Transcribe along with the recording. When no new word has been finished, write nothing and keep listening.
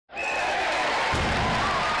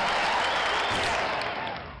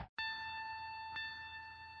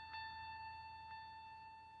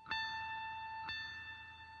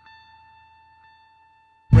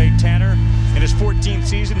his 14th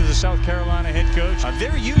season as a South Carolina head coach.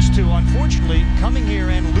 They're used to, unfortunately, coming here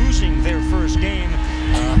and losing their first game,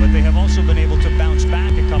 but they have also been able to bounce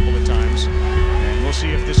back a couple of times, and we'll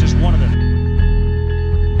see if this is one of them.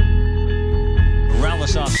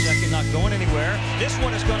 Morales off second, not going anywhere. This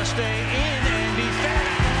one is going to stay in and be fed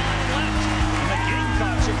on the line left. And the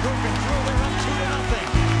Gamecocks are broken through. They're up 2-0.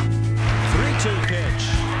 3-2 pitch.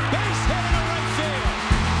 Base hit into right field.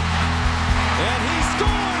 And he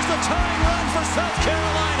scores the tying run for South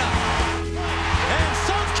Carolina. And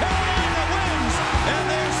South Carolina wins. And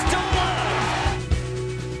they're still alive.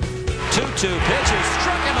 2-2 pitches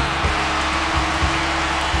struck him out.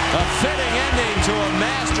 A fitting ending to a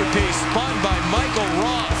masterpiece spun by Michael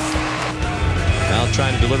Roth. Now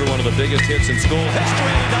trying to deliver one of the biggest hits in school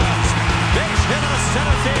history. He does. Base hit into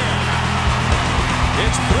center field.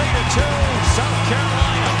 It's 3-2, South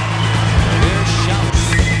Carolina. And here's Schultz.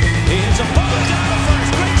 He hits a ball down to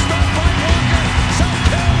first. Great stop by Walker. South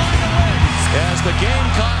Carolina wins as the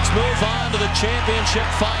Gamecocks move on to the championship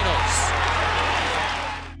finals.